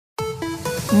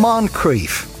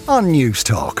Moncrief on News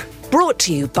Talk. Brought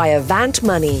to you by Avant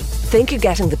Money. Think you're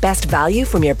getting the best value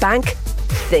from your bank?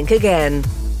 Think again.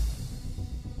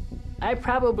 I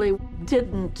probably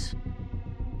didn't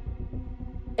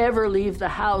ever leave the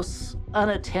house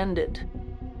unattended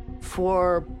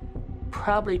for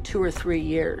probably 2 or 3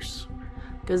 years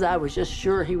because I was just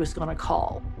sure he was going to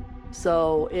call.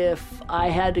 So if I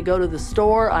had to go to the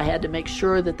store, I had to make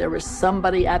sure that there was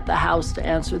somebody at the house to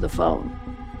answer the phone.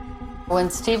 When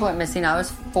Steve went missing, I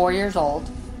was 4 years old.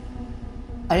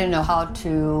 I didn't know how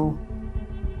to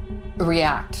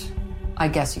react, I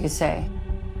guess you could say,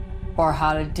 or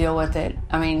how to deal with it.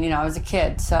 I mean, I was a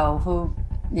kid, so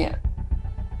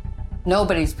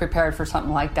nobody's prepared for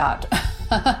something like that.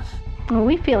 Well,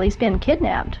 we feel he's been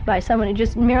kidnapped by someone who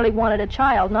just merely wanted a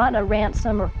child, not a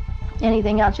ransom or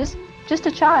anything else, just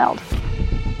a child.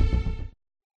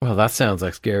 Well, that sounds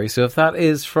like scary. So if that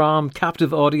is from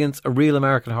Captive Audience, a real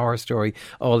American horror story,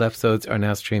 all episodes are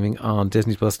now streaming on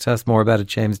Disney Plus. Tell us more about it.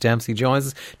 James Dempsey joins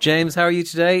us. James, how are you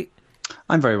today?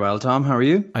 I'm very well, Tom. How are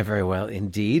you? I'm very well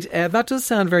indeed. That does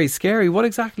sound very scary. What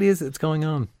exactly is it that's going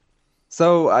on?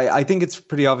 So I think it's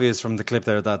pretty obvious from the clip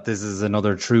there that this is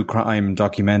another true crime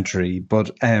documentary, but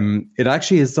it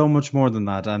actually is so much more than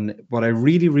that. And what I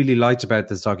really, really liked about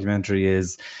this documentary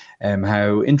is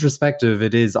how introspective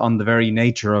it is on the very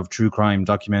nature of true crime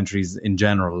documentaries in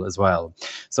general as well.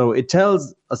 So it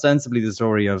tells ostensibly the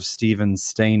story of Steven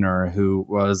Stayner, who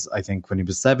was, I think, when he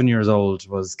was 7 years old,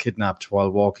 was kidnapped while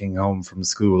walking home from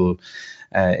school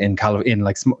in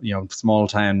small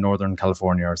town Northern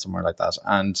California or somewhere like that.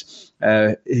 And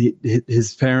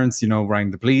his parents,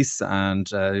 rang the police,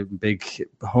 and a big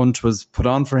hunt was put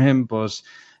on for him, but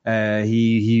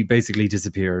he basically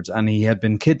disappeared, and he had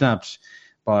been kidnapped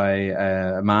by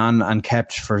a man and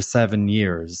kept for 7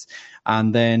 years.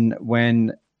 And then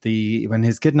when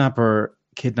his kidnapper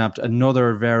kidnapped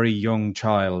another very young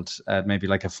child, maybe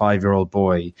like a 5-year-old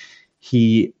boy,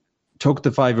 he took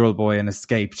the 5-year-old boy and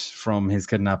escaped from his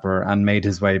kidnapper and made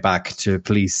his way back to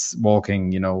police,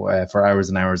 walking, for hours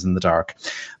and hours in the dark.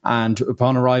 And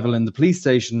upon arrival in the police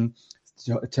station,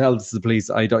 tells the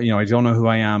police, I don't know who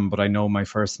I am, but I know my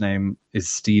first name is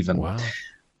Stephen. Wow.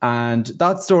 And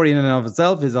that story in and of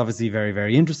itself is obviously very,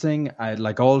 very interesting.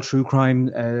 Like all true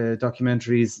crime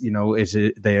documentaries,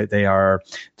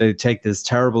 they take this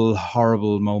terrible,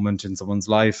 horrible moment in someone's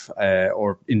life,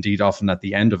 or indeed often at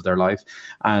the end of their life,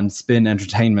 and spin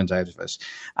entertainment out of it.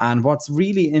 And what's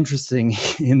really interesting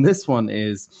in this one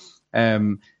is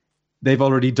they've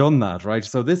already done that, right?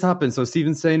 So this happened. So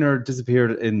Steven Stayner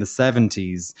disappeared in the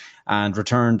 70s and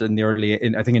returned in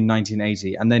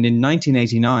 1980. And then in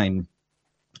 1989,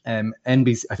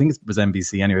 NBC, I think it was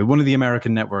NBC anyway, one of the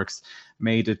American networks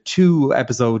made a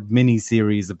 2-episode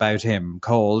mini-series about him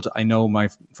called I Know My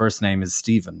First Name is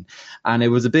Stephen. And it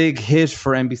was a big hit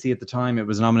for NBC at the time. It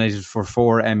was nominated for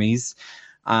 4 Emmys.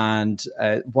 And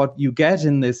what you get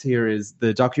in this here is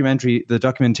the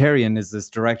documentarian is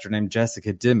this director named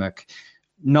Jessica Dimmock.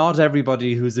 Not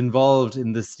everybody who's involved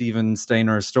in the Steven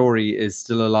Stayner story is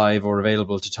still alive or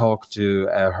available to talk to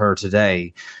her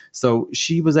today. So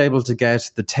she was able to get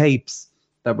the tapes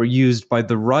that were used by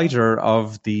the writer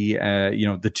of the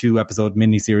 2-episode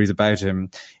miniseries about him,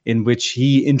 in which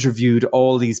he interviewed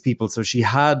all these people. So she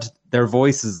had their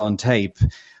voices on tape.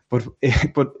 But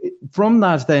from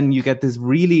that, then you get this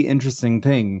really interesting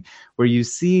thing where you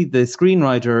see the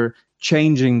screenwriter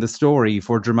changing the story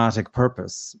for dramatic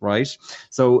purpose, right?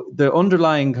 So the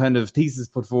underlying kind of thesis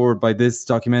put forward by this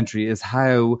documentary is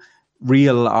how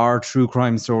real are true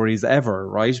crime stories ever,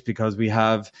 right? Because we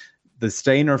have the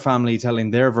Stayner family telling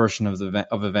their version of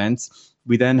events.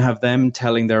 We then have them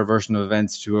telling their version of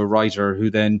events to a writer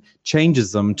who then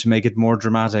changes them to make it more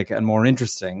dramatic and more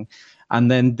interesting.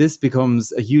 And then this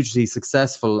becomes a hugely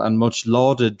successful and much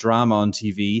lauded drama on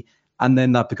TV. And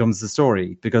then that becomes the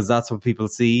story, because that's what people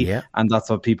see, and that's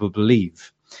what people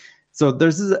believe. So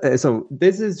this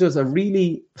is just a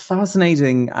really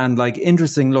fascinating and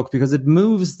interesting look, because it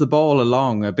moves the ball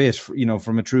along a bit,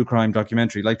 from a true crime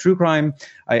documentary. Like true crime,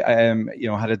 I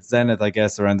had its zenith, I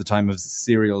guess, around the time of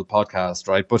Serial podcast,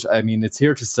 right? But I mean, it's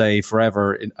here to stay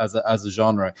forever as a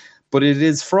genre. But it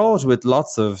is fraught with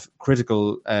lots of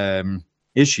critical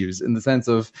issues, in the sense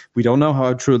of we don't know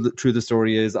how true the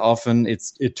story is. Often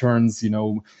it turns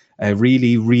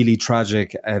really, really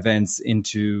tragic events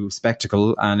into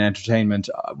spectacle and entertainment,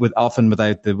 often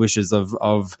without the wishes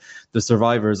of the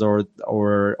survivors or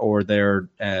their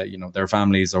their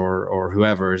families or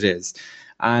whoever it is.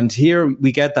 And here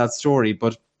we get that story,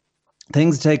 but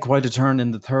things take quite a turn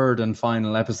in the third and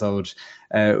final episode.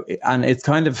 And it's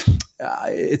kind of,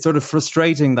 it's sort of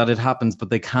frustrating that it happens, but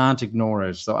they can't ignore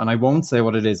it. So, and I won't say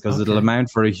what it is because it'll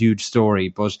amount for a huge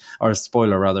story, or a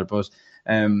spoiler rather, but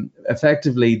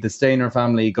effectively the Stainer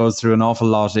family goes through an awful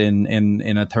lot in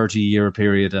a 30-year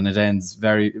period, and it ends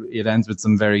with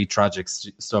some very tragic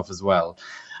stuff as well.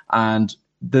 And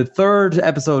the third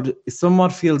episode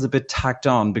somewhat feels a bit tacked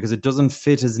on because it doesn't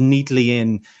fit as neatly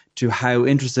in to how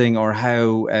interesting or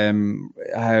how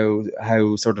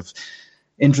sort of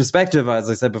introspective, as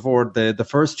I said before, the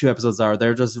first two episodes are.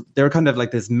 They're kind of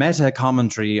like this meta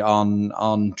commentary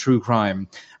on true crime.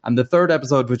 And the third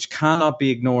episode, which cannot be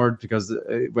ignored because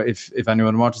if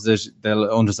anyone watches it, they'll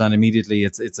understand immediately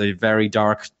it's a very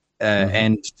dark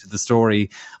end to the story,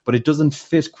 but it doesn't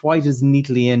fit quite as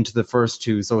neatly into the first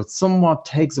two. So it somewhat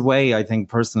takes away, I think,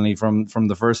 personally from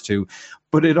the first two,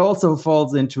 but it also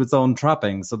falls into its own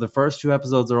trappings. So the first two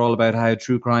episodes are all about how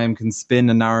true crime can spin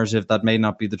a narrative that may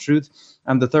not be the truth.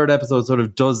 And the third episode sort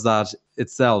of does that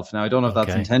itself. Now, I don't know if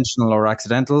that's intentional or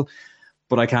accidental,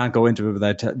 but I can't go into it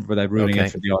without ruining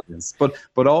it for the audience.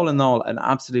 But all in all, an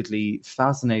absolutely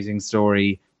fascinating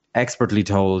story, expertly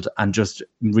told, and just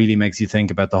really makes you think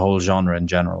about the whole genre in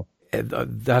general.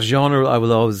 That genre I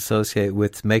will always associate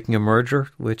with Making a Murderer,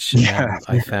 which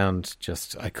I found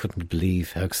I couldn't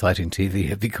believe how exciting TV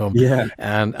had become. Yeah.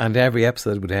 And every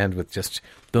episode would end with just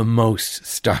the most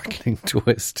startling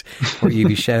twist where you'd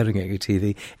be shouting at your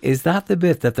TV. Is that the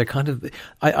bit that they're kind of,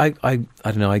 I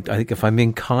don't know, I think if I'm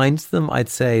being kind to them, I'd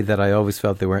say that I always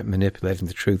felt they weren't manipulating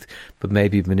the truth, but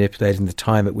maybe manipulating the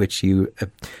time at which you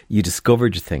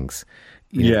discovered things.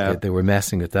 You know, they were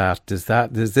messing with that. Does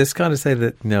this kind of say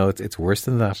that no, it's worse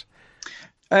than that?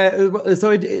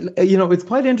 It's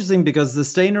quite interesting because the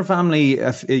Stainer family,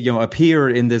 appear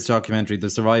in this documentary, the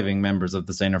surviving members of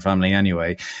the Stainer family,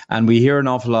 anyway, and we hear an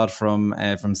awful lot from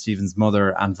Stephen's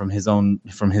mother and from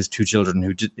his two children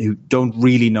who don't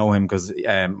really know him because,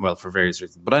 for various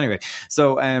reasons. But anyway,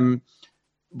 so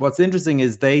what's interesting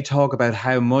is they talk about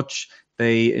how much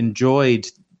they enjoyed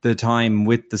the time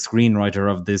with the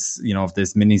screenwriter of this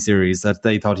miniseries, that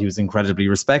they thought he was incredibly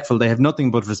respectful. They have nothing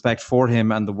but respect for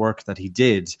him and the work that he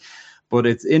did. But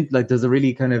there's a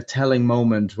really kind of telling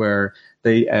moment where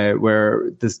you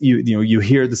hear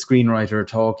the screenwriter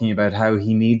talking about how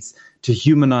he needs to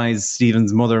humanize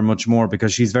Stephen's mother much more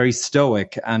because she's very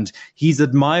stoic, and he's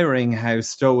admiring how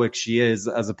stoic she is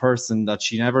as a person, that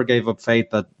she never gave up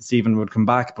faith that Stephen would come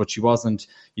back, but she wasn't,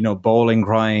 bawling,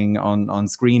 crying on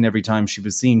screen every time she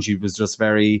was seen. She was just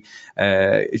very,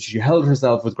 she held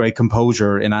herself with great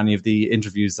composure in any of the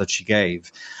interviews that she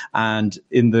gave. And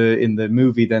in the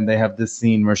movie, then they have this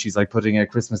scene where she's like putting a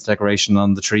Christmas decoration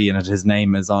on the tree and his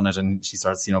name is on it, and she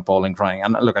starts, bawling, crying.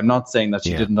 And look, I'm not saying that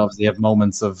she didn't obviously have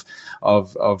moments of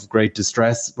great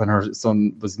distress when her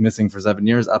son was missing for 7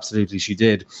 years. Absolutely she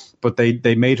did. But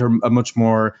they made her a much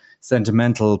more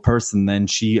sentimental person than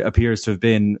she appears to have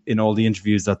been in all the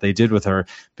interviews that they did with her,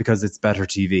 because it's better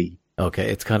TV. Okay,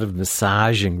 it's kind of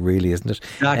massaging, really, isn't it?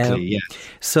 Exactly, yeah.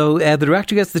 So the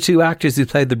director gets the two actors who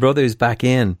played the brothers back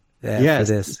in. Yes.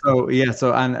 For this. So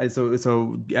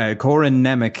Corin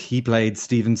Nemec, he played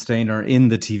Stephen Stainer in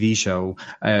the TV show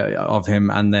of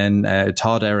him, and then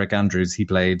Todd Eric Andrews, he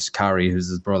played Carrie, who's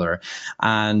his brother,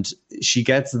 and she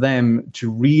gets them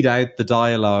to read out the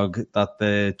dialogue that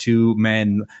the two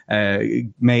men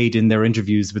made in their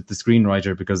interviews with the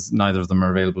screenwriter, because neither of them are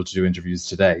available to do interviews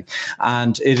today.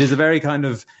 And it is a very kind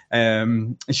of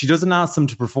she doesn't ask them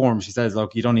to perform. She says,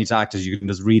 look, you don't need to act, as you can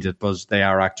just read it, but they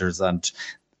are actors and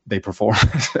they perform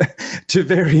to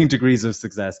varying degrees of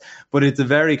success. But it's a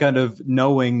very kind of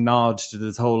knowing nod to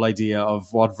this whole idea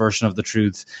of what version of the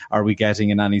truth are we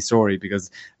getting in any story, because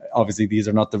obviously these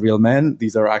are not the real men.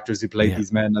 These are actors who played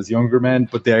these men as younger men,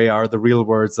 but they are the real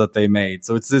words that they made.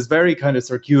 So it's this very kind of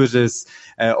circuitous,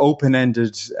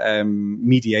 open-ended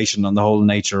mediation on the whole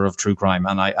nature of true crime.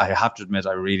 And I have to admit,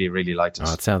 I really, really liked it.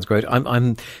 Oh, it sounds great.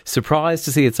 I'm surprised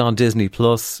to see it's on Disney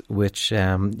Plus, which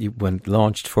when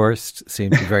launched first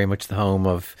seemed to be very much the home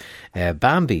of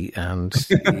Bambi and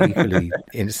equally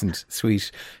innocent,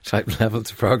 sweet type levels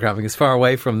of programming. It's far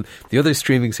away from the other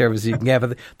streaming services you can get,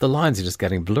 but the lines are just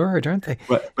getting blurred, aren't they?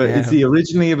 But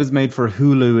originally it was made for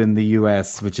Hulu in the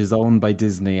US, which is owned by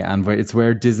Disney, and it's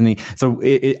where Disney. So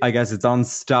I guess it's on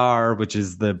Star, which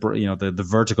is the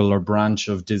vertical or branch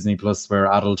of Disney Plus where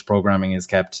adult programming is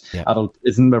kept. Yeah. Adult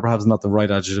isn't perhaps not the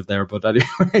right adjective there, but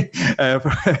anyway,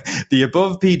 the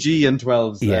above PG and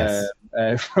 12s. Yes.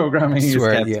 Programming is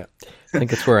kept. I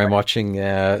think it's where I'm watching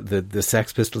the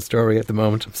Sex Pistol story at the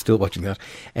moment. I'm still watching that.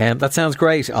 That sounds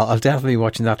great. I'll definitely be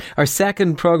watching that. Our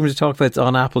second programme to talk about is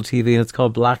on Apple TV, and it's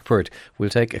called Blackbird. We'll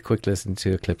take a quick listen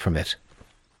to a clip from it.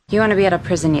 You want to be out of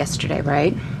prison yesterday,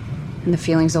 right? And the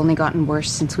feeling's only gotten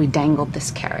worse since we dangled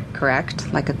this carrot,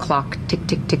 correct? Like a clock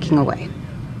ticking away,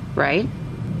 right?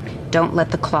 Don't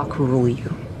let the clock rule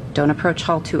you. Don't approach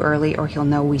Hall too early or he'll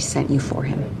know we sent you for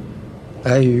him.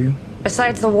 I hear you.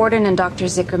 Besides the warden and Dr.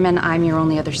 Zickerman, I'm your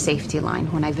only other safety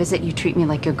line. When I visit, you treat me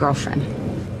like your girlfriend.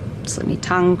 Slit me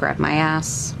tongue, grab my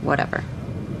ass, whatever.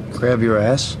 Grab your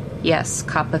ass? Yes,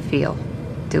 cop a feel.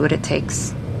 Do what it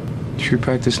takes. Should we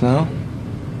practice now?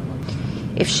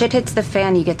 If shit hits the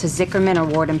fan, you get to Zickerman or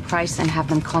Warden Price and have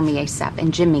them call me ASAP.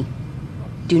 And Jimmy,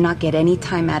 do not get any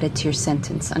time added to your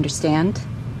sentence, understand?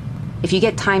 If you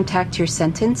get time tacked to your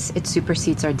sentence, it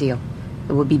supersedes our deal.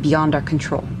 It will be beyond our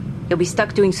control. You'll be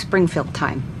stuck doing Springfield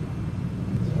time.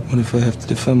 What if I have to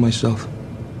defend myself?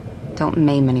 Don't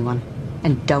maim anyone.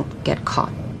 And don't get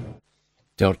caught.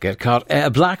 Don't get caught.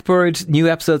 Blackbird, new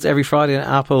episodes every Friday on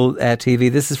Apple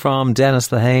TV. This is from Dennis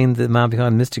Lehane, the man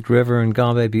behind Mystic River and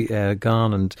Gone Baby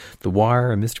Gone and The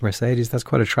Wire and Mr. Mercedes. That's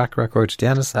quite a track record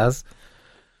Dennis has.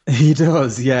 He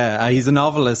does, yeah. He's a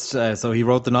novelist, so he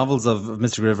wrote the novels of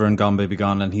Mr. River and Gone Baby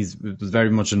Gone, and was very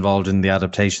much involved in the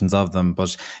adaptations of them.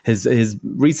 But his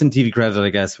recent TV credit, I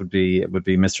guess, would be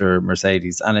Mr.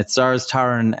 Mercedes, and it stars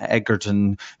Taron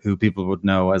Egerton, who people would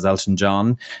know as Elton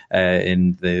John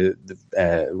in the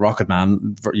Rocket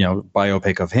Man,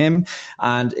 biopic of him.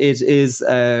 And it is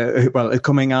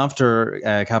coming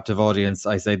after Captive Audience.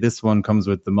 I say this one comes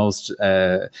with the most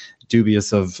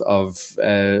dubious of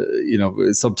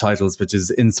subtitles, which is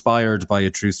inspired by a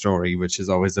true story, which is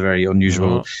always a very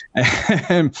unusual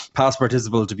past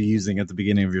participle to be using at the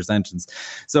beginning of your sentence.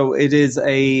 So it is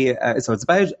it's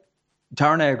about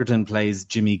Taron Egerton plays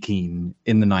Jimmy Keane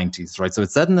in the 90s, right? So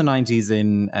it's set in the 90s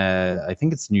in I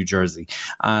think it's New Jersey,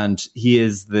 and he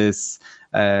is this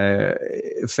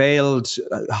failed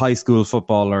high school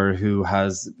footballer who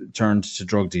has turned to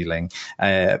drug dealing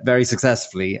very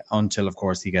successfully until, of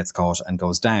course, he gets caught and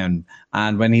goes down.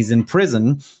 And when he's in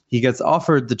prison, he gets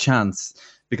offered the chance,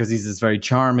 because he's this very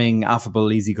charming,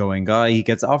 affable, easygoing guy. He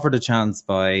gets offered a chance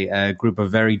by a group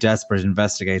of very desperate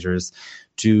investigators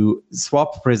to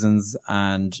swap prisons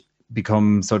and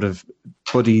become sort of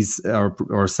buddies or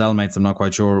cellmates, I'm not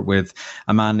quite sure, with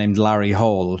a man named Larry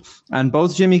Hall. And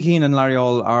both Jimmy Keane and Larry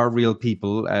Hall are real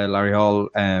people. Larry Hall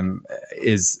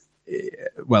is...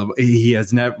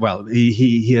 he's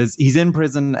in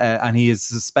prison and he is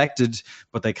suspected,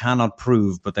 but they cannot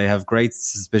prove, but they have great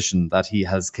suspicion that he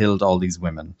has killed all these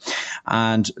women.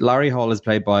 And Larry Hall is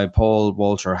played by Paul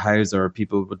Walter Hauser.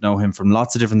 People would know him from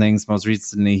lots of different things. Most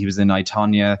recently, he was in I,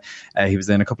 Tonya. He was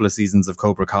in a couple of seasons of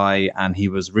Cobra Kai, and he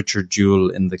was Richard Jewell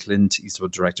in the Clint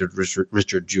Eastwood directed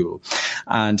Richard Jewell.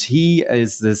 And he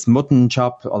is this mutton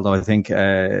chop, although I think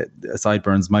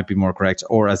sideburns might be more correct,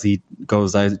 or as he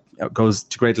goes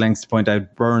to great lengths to point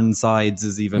out, burn sides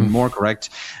is even more correct.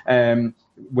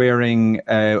 Wearing,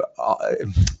 trying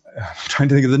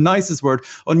to think of the nicest word,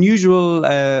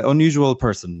 unusual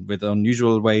person with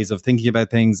unusual ways of thinking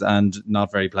about things, and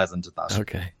not very pleasant at that.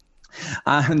 Okay.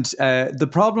 And the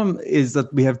problem is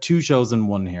that we have two shows in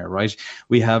one here, right?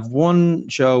 We have one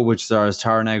show which stars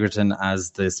Taron Egerton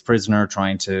as this prisoner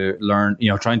trying to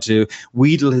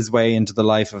wheedle his way into the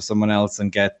life of someone else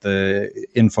and get the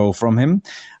info from him.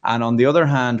 And on the other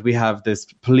hand, we have this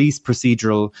police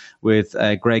procedural with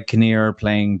Greg Kinnear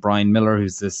playing Brian Miller,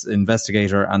 who's this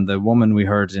investigator, and the woman we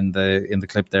heard in the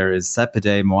clip there is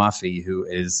Sepideh Moafi, who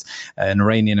is an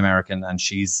Iranian American, and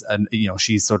she's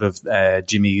sort of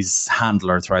Jimmy's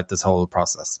handler throughout this whole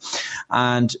process.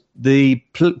 And the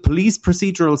police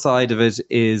procedural side of it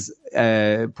is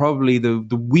probably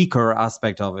the weaker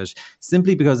aspect of it,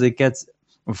 simply because it gets,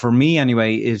 for me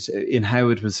anyway, in how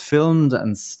it was filmed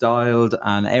and styled,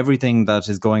 and everything that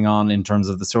is going on in terms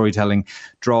of the storytelling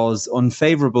draws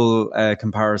unfavorable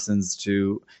comparisons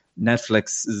to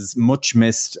Netflix's much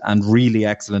missed and really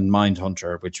excellent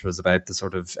Mindhunter, which was about the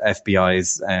sort of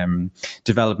FBI's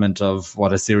development of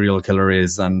what a serial killer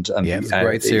is. And yeah, it's a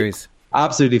great series.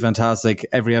 Absolutely fantastic.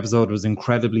 Every episode was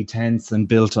incredibly tense and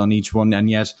built on each one, and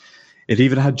yet it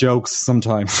even had jokes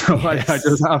sometimes. So yes. I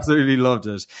just absolutely loved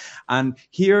it. And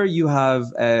here you have,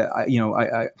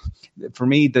 for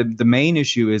me, the main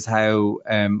issue is how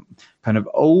kind of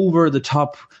over the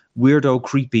top, weirdo,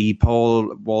 creepy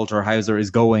Paul Walter Hauser is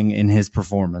going in his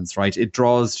performance, right? It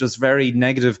draws just very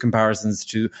negative comparisons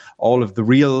to all of the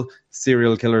real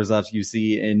serial killers that you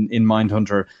see in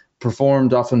Mindhunter,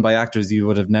 performed often by actors you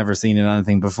would have never seen in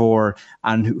anything before,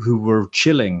 and who were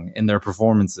chilling in their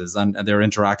performances and their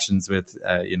interactions with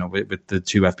with the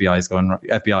two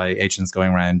FBI agents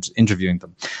going around interviewing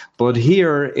them. But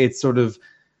here it's sort of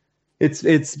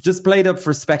it's just played up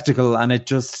for spectacle, and it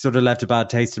just sort of left a bad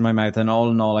taste in my mouth. And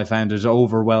all in all, I found it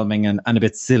overwhelming and a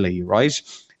bit silly, right?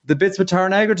 The bits with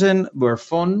Taron Egerton were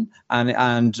fun, and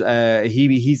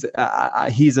he's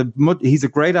a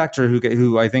great actor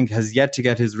who I think has yet to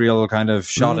get his real kind of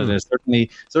shot at it.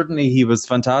 Certainly he was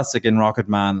fantastic in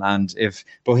Rocketman, and if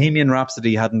Bohemian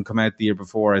Rhapsody hadn't come out the year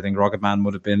before, I think Rocketman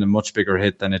would have been a much bigger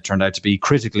hit than it turned out to be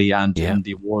critically and in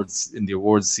the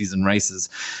awards season races.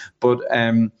 But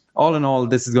all in all,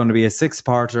 this is going to be a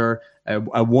 6-parter,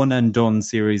 a one and done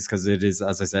series, because it is,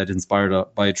 as I said, inspired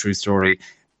by a true story.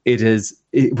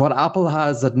 What Apple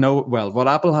has that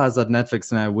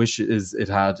Netflix now wishes it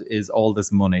had is all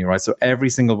this money, right? So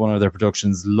every single one of their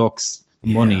productions looks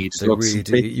money.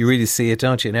 You really see it,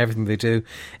 don't you, in everything they do.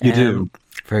 You do.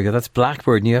 Very good. That's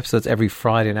Blackbird. New episodes every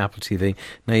Friday on Apple TV.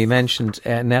 Now, you mentioned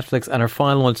Netflix, and our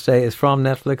final one today is from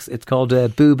Netflix. It's called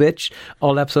Boo Bitch.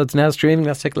 All episodes now streaming.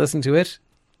 Let's take a listen to it.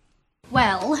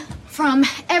 Well, from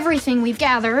everything we've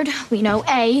gathered, we know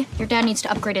A, your dad needs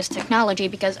to upgrade his technology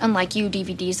because unlike you,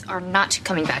 DVDs are not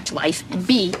coming back to life, and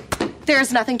B,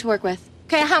 there's nothing to work with.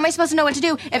 Okay, how am I supposed to know what to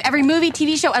do if every movie,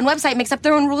 TV show, and website makes up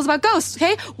their own rules about ghosts,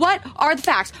 okay? What are the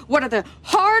facts? What are the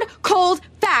hard, cold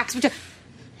facts?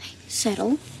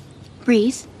 Settle.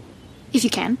 Breathe. If you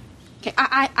can. Okay,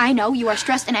 I know you are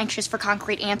stressed and anxious for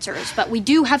concrete answers, but we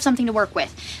do have something to work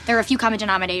with. There are a few common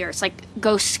denominators, like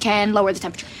ghosts can lower the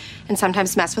temperature. And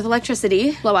sometimes mess with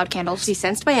electricity. Blow out candles. Be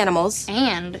sensed by animals.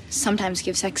 And sometimes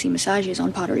give sexy massages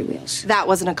on pottery wheels. That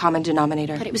wasn't a common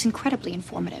denominator. But it was incredibly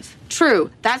informative.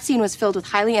 True. That scene was filled with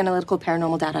highly analytical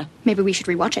paranormal data. Maybe we should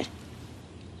rewatch it.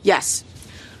 Yes.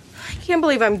 I can't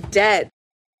believe I'm dead.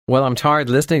 Well, I'm tired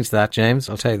listening to that, James.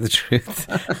 I'll tell you the truth.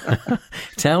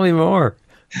 Tell me more.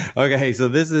 Okay, so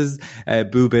this is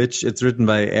Boo Bitch. It's written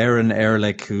by Aaron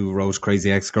Ehrlich, who wrote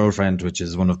Crazy Ex-Girlfriend, which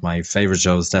is one of my favourite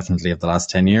shows, definitely, of the last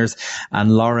 10 years.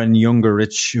 And Lauren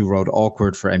Jungerich, who wrote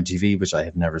Awkward for MTV, which I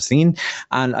have never seen.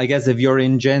 And I guess if you're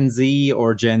in Gen Z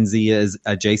or Gen Z is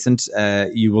adjacent,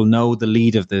 you will know the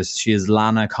lead of this. She is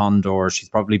Lana Condor. She's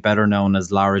probably better known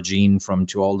as Lara Jean from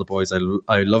To All the Boys I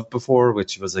Loved Before,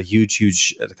 which was a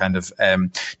huge kind of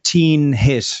teen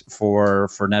hit for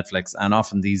Netflix. And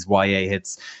often these YA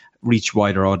hits reach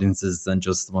wider audiences than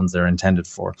just the ones they're intended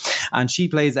for. And she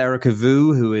plays Erica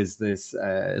Vu, who is this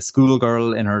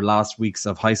schoolgirl in her last weeks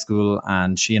of high school,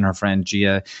 and she and her friend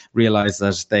Gia realize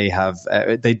that they have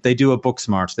they do a book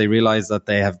smart. They realize that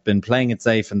they have been playing it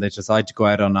safe, and they decide to go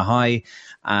out on a high.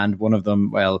 And one of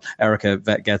them, Erica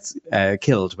gets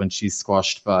killed when she's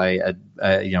squashed by a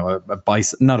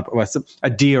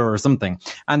deer or something.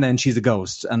 And then she's a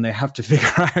ghost, and they have to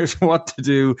figure out what to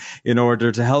do in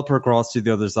order to help her cross to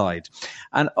the other side.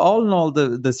 And all in all,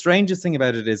 the strangest thing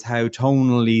about it is how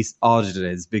tonally odd it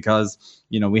is, because,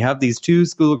 we have these two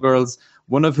schoolgirls,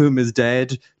 one of whom is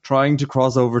dead, trying to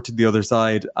cross over to the other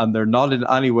side, and they're not in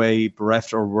any way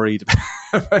bereft or worried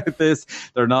about this.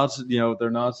 They're not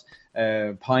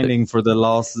pining for the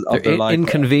loss of their life.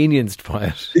 Inconvenienced by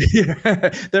it.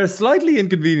 Yeah, they're slightly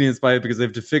inconvenienced by it because they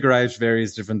have to figure out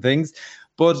various different things.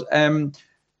 But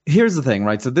here's the thing,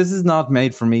 right? So this is not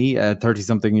made for me, a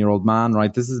 30-something-year-old man,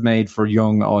 right? This is made for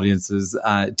young audiences,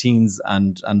 teens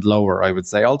and lower, I would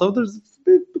say. Although there's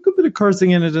a good bit of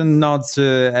cursing in it and nods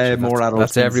to more adult.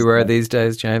 That's everywhere these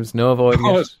days, James. No avoiding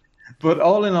it. But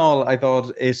all in all, I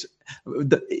thought it.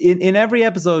 In every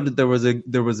episode, there was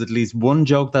at least one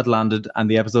joke that landed, and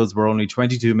the episodes were only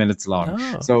 22 minutes long.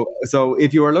 Oh. So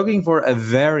if you are looking for a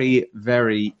very,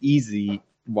 very easy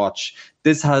watch,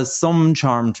 this has some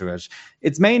charm to it.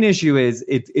 Its main issue is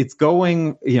it's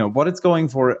going, what it's going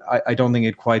for. I don't think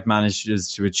it quite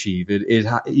manages to achieve it.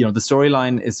 The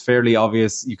storyline is fairly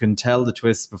obvious. You can tell the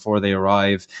twists before they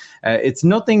arrive. It's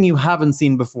nothing you haven't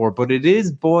seen before, but it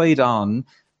is buoyed on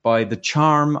by the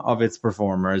charm of its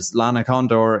performers. Lana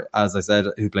Condor, as I said,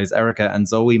 who plays Erica, and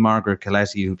Zoe Margaret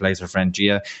Coletti, who plays her friend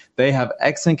Gia. They have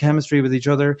excellent chemistry with each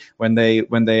other. When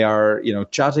they are,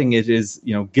 chatting, it is,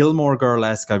 Gilmore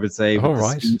Girl-esque, I would say,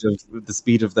 with the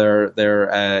speed of their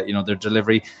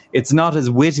delivery. It's not as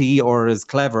witty or as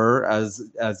clever as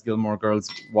Gilmore Girls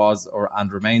was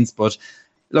and remains, but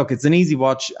look, it's an easy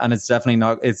watch, and it's definitely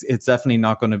not. It's definitely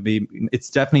not going to be. It's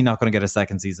definitely not going to get a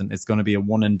second season. It's going to be a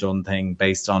one and done thing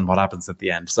based on what happens at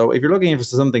the end. So if you're looking for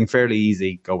something fairly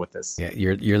easy, go with this. Yeah,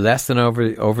 you're less than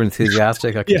over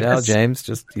enthusiastic. I can tell, James.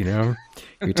 Just your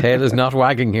tail is not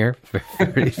wagging here,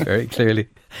 very very clearly.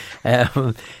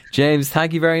 James,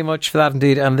 thank you very much for that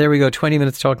indeed. And there we go, 20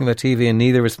 minutes talking about TV, and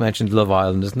neither of us mentioned Love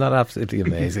Island. Isn't that absolutely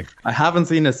amazing? I haven't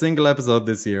seen a single episode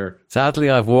this year. Sadly,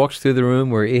 I've walked through the room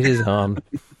where it is on.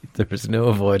 There is no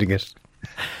avoiding it.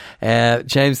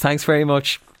 James, thanks very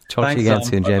much. Talk to you again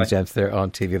soon. James Dempsey there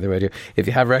on TV and the radio. If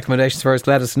you have recommendations for us,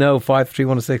 let us know.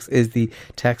 53106 is the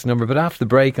text number. But after the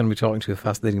break, I'm going to be talking to a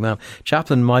fascinating man.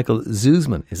 Chaplain Michael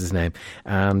Zuzman is his name.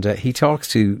 And he talks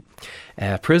to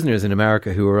prisoners in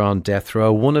America who are on death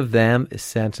row. One of them is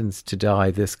sentenced to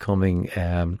die this coming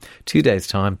 2 days'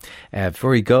 time.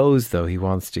 Before he goes, though, he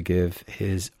wants to give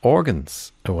his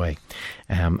organs away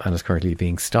and is currently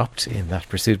being stopped in that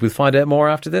pursuit. We'll find out more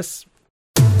after this.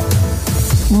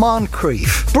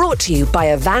 Moncrief. Brought to you by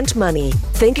Avant Money.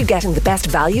 Think you're getting the best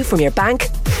value from your bank?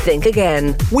 Think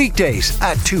again. Weekdays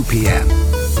at 2 p.m.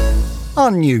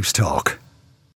 on News Talk.